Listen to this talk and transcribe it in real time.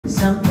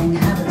Something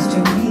happens to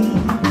me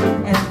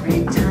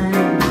every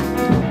time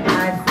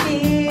I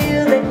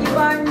feel that you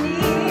are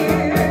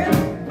near.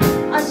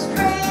 A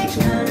strange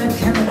kind of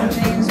chemical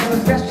change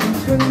goes rushing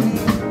through me.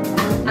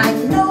 I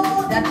know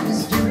that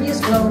mysterious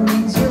glow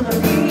means you'll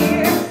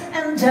appear.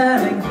 And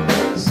darling,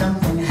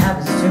 something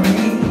happens to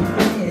me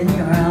in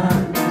your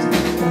arms,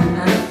 and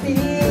I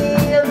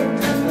feel you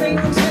trembling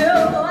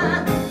too.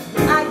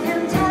 I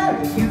can tell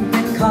you've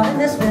been caught in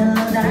this spell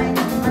that I am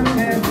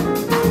under.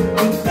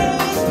 We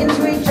gaze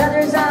into each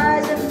other's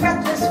eyes in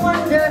breathless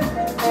wonder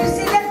to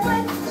see that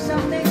when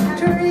something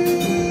dreams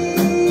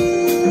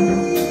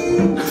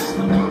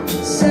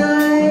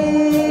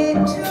sigh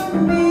to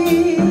me.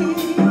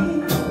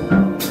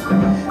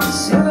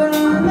 Soon,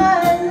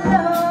 my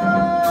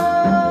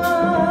love,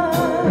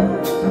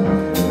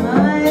 I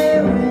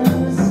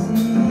will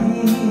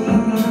see.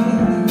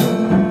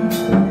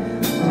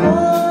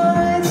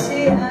 Boy,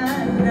 see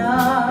and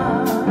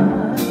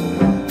nod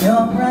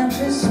your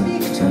branches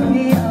speak to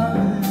me of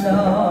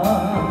love.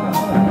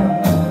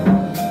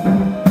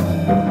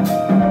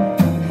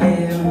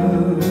 Pale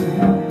moon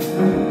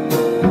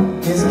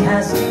is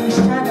casting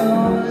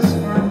shadows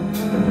from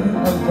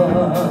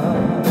above.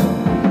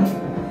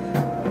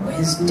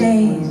 His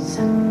days a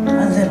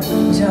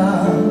little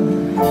dull,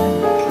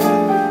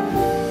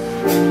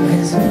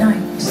 his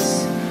nights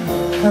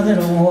a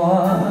little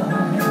warm.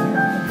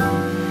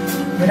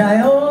 Did I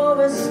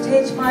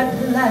overstage my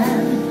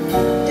plan?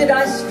 Did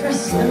I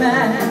stress the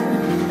man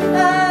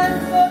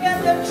and forget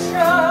the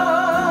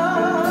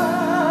child?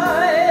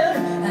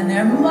 And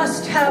there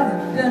must have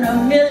been a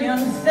million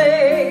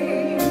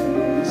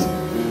things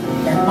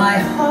that my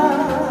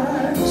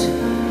heart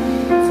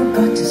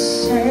forgot to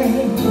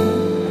say.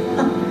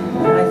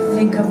 But I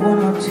think of one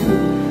or two.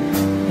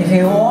 If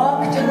he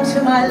walked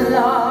into my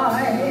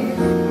life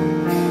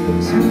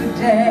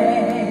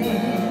today,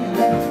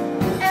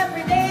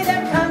 every day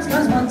that comes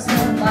once in a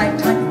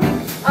lifetime.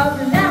 Think of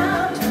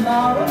now,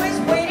 tomorrow is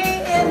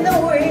waiting in the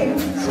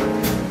wings.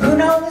 Who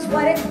knows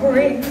what it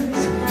brings?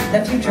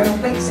 The future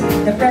waits,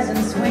 the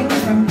present swings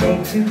from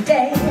day to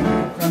day,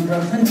 from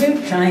Brooklyn to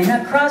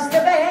China, across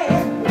the bay.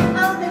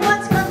 Only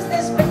once comes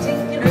this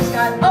particular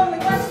sky. Only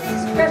once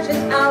these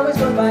precious hours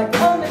go by.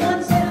 Only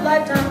once in a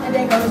lifetime a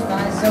day goes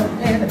by. So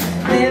live,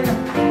 live,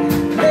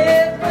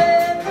 live,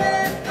 live,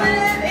 live,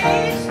 live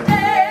each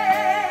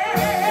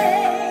day.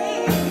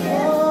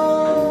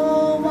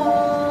 Home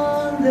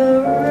on the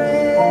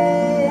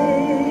range,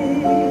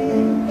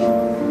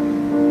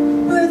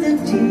 where the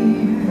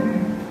deer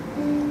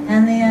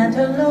and the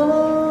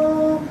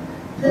antelope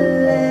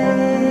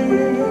play,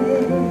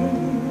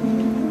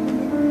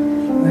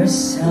 where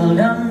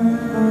seldom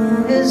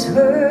is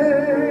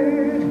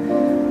heard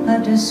a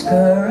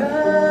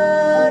discouraging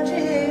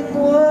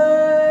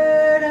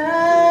word,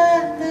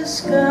 and the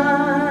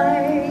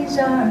skies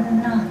are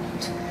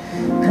not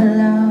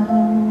cloudy.